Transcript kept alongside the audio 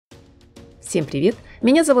Всем привет!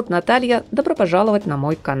 Меня зовут Наталья, добро пожаловать на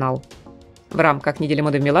мой канал. В рамках недели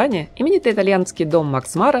моды в Милане именитый итальянский дом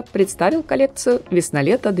Максмара представил коллекцию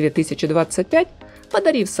 «Весна-лето 2025»,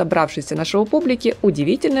 подарив собравшейся на шоу публике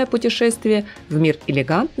удивительное путешествие в мир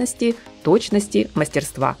элегантности, точности,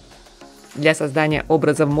 мастерства. Для создания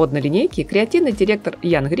образов модной линейки креативный директор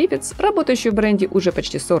Ян Гриффитс, работающий в бренде уже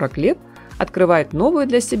почти 40 лет, открывает новую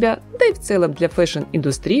для себя, да и в целом для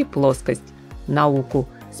фэшн-индустрии плоскость – науку,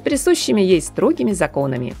 с присущими ей строгими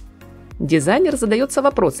законами. Дизайнер задается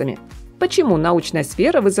вопросами, почему научная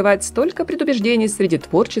сфера вызывает столько предубеждений среди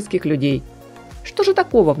творческих людей? Что же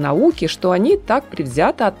такого в науке, что они так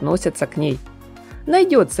предвзято относятся к ней?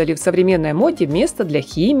 Найдется ли в современной моде место для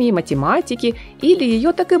химии, математики, или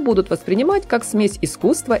ее так и будут воспринимать как смесь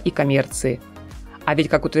искусства и коммерции? А ведь,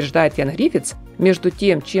 как утверждает Ян Гриффитс, между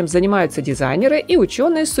тем, чем занимаются дизайнеры и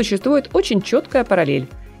ученые, существует очень четкая параллель.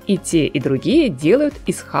 И те, и другие делают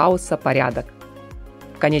из хаоса порядок.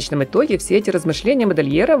 В конечном итоге все эти размышления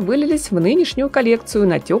модельера вылились в нынешнюю коллекцию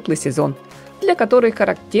на теплый сезон, для которой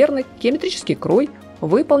характерный геометрический крой,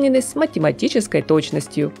 выполненный с математической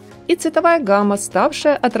точностью, и цветовая гамма,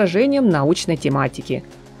 ставшая отражением научной тематики.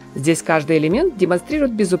 Здесь каждый элемент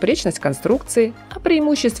демонстрирует безупречность конструкции, а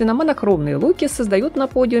преимущественно монохромные луки создают на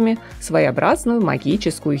подиуме своеобразную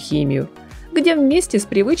магическую химию, где вместе с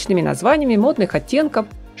привычными названиями модных оттенков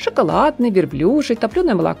шоколадный, верблюжий,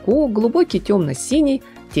 топленое молоко, глубокий темно-синий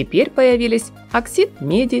теперь появились оксид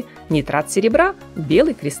меди, нитрат серебра,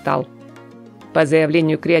 белый кристалл. По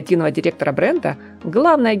заявлению креативного директора бренда,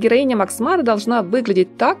 главная героиня Максмара должна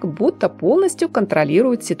выглядеть так, будто полностью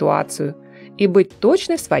контролирует ситуацию и быть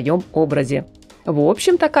точной в своем образе. В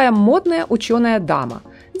общем, такая модная ученая дама,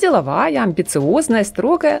 деловая, амбициозная,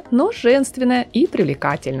 строгая, но женственная и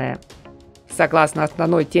привлекательная. Согласно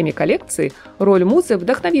основной теме коллекции, роль музы,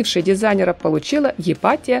 вдохновившей дизайнера, получила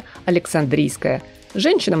Епатия Александрийская,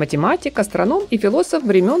 женщина-математик, астроном и философ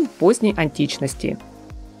времен поздней античности.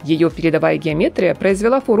 Ее передовая геометрия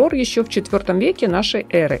произвела фурор еще в IV веке нашей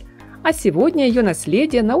эры, а сегодня ее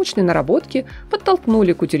наследие, научные наработки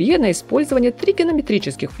подтолкнули кутюрье на использование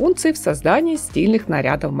тригонометрических функций в создании стильных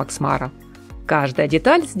нарядов Максмара. Каждая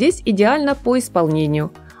деталь здесь идеальна по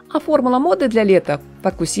исполнению, а формула моды для лета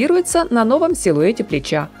фокусируется на новом силуэте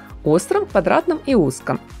плеча – остром, квадратном и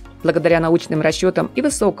узком. Благодаря научным расчетам и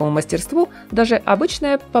высокому мастерству даже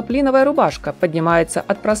обычная поплиновая рубашка поднимается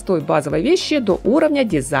от простой базовой вещи до уровня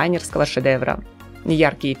дизайнерского шедевра.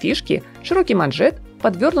 Яркие фишки, широкий манжет,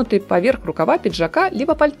 подвернутый поверх рукава пиджака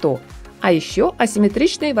либо пальто, а еще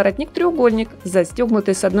асимметричный воротник-треугольник,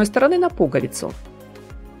 застегнутый с одной стороны на пуговицу.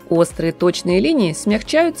 Острые точные линии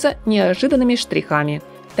смягчаются неожиданными штрихами,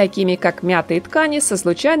 такими как мятые ткани со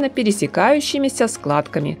случайно пересекающимися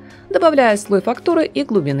складками, добавляя слой фактуры и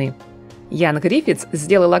глубины. Ян Гриффитс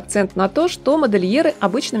сделал акцент на то, что модельеры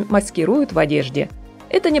обычно маскируют в одежде.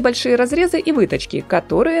 Это небольшие разрезы и выточки,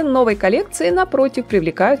 которые новой коллекции, напротив,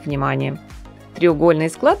 привлекают внимание. Треугольные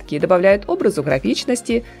складки добавляют образу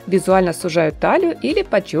графичности, визуально сужают талию или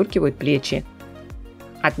подчеркивают плечи.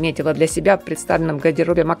 Отметила для себя в представленном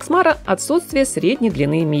гардеробе Максмара отсутствие средней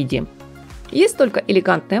длины миди. Есть только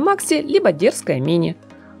элегантная макси, либо дерзкая мини.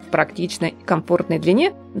 В практичной и комфортной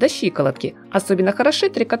длине до щиколотки особенно хороши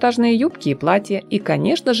трикотажные юбки и платья и,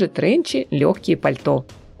 конечно же, тренчи, легкие пальто.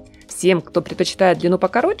 Всем, кто предпочитает длину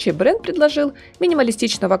покороче, бренд предложил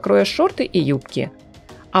минималистичного кроя шорты и юбки.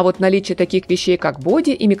 А вот наличие таких вещей, как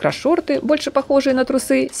боди и микрошорты, больше похожие на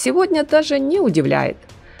трусы, сегодня даже не удивляет.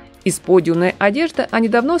 Из подиумной одежды они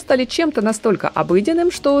давно стали чем-то настолько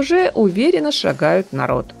обыденным, что уже уверенно шагают в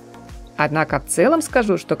народ. Однако в целом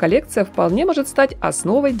скажу, что коллекция вполне может стать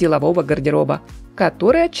основой делового гардероба,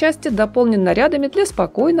 который отчасти дополнен нарядами для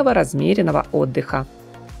спокойного размеренного отдыха.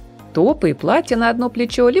 Топы и платья на одно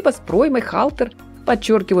плечо, либо с проймой халтер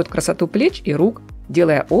подчеркивают красоту плеч и рук,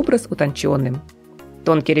 делая образ утонченным.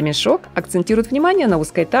 Тонкий ремешок акцентирует внимание на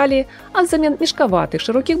узкой талии, а взамен мешковатых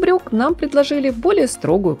широких брюк нам предложили более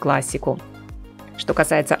строгую классику. Что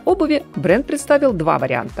касается обуви, бренд представил два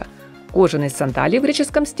варианта – кожаные сандалии в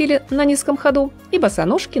греческом стиле на низком ходу и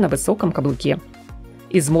босоножки на высоком каблуке.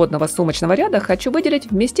 Из модного сумочного ряда хочу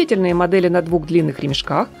выделить вместительные модели на двух длинных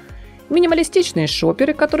ремешках, минималистичные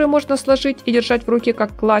шоперы, которые можно сложить и держать в руке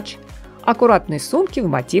как клатч, аккуратные сумки в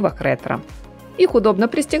мотивах ретро. Их удобно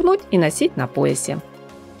пристегнуть и носить на поясе.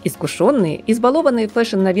 Искушенные, избалованные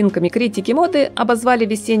фэшн-новинками критики моды обозвали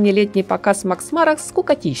весенне-летний показ Максмара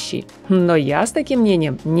скукотищей, но я с таким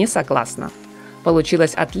мнением не согласна.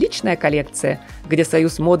 Получилась отличная коллекция, где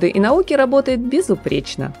союз моды и науки работает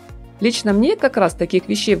безупречно. Лично мне как раз таких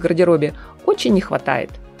вещей в гардеробе очень не хватает.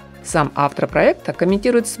 Сам автор проекта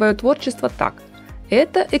комментирует свое творчество так.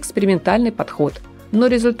 Это экспериментальный подход, но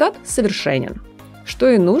результат совершенен. Что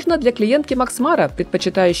и нужно для клиентки Максмара,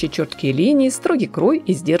 предпочитающей четкие линии, строгий крой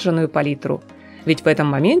и сдержанную палитру. Ведь в этом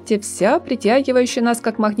моменте вся притягивающая нас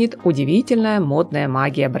как магнит удивительная модная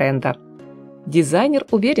магия бренда. Дизайнер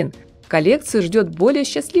уверен, коллекцию ждет более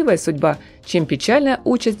счастливая судьба, чем печальная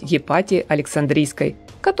участь Гепатии Александрийской,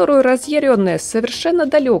 которую разъяренная, совершенно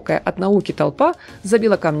далекая от науки толпа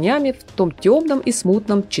забила камнями в том темном и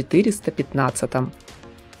смутном 415-м.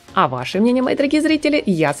 А ваше мнение, мои дорогие зрители,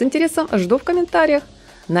 я с интересом жду в комментариях.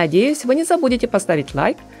 Надеюсь, вы не забудете поставить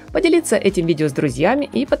лайк, поделиться этим видео с друзьями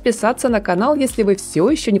и подписаться на канал, если вы все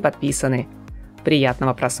еще не подписаны.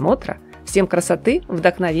 Приятного просмотра! Всем красоты,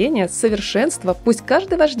 вдохновения, совершенства! Пусть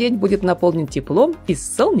каждый ваш день будет наполнен теплом и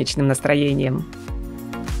солнечным настроением!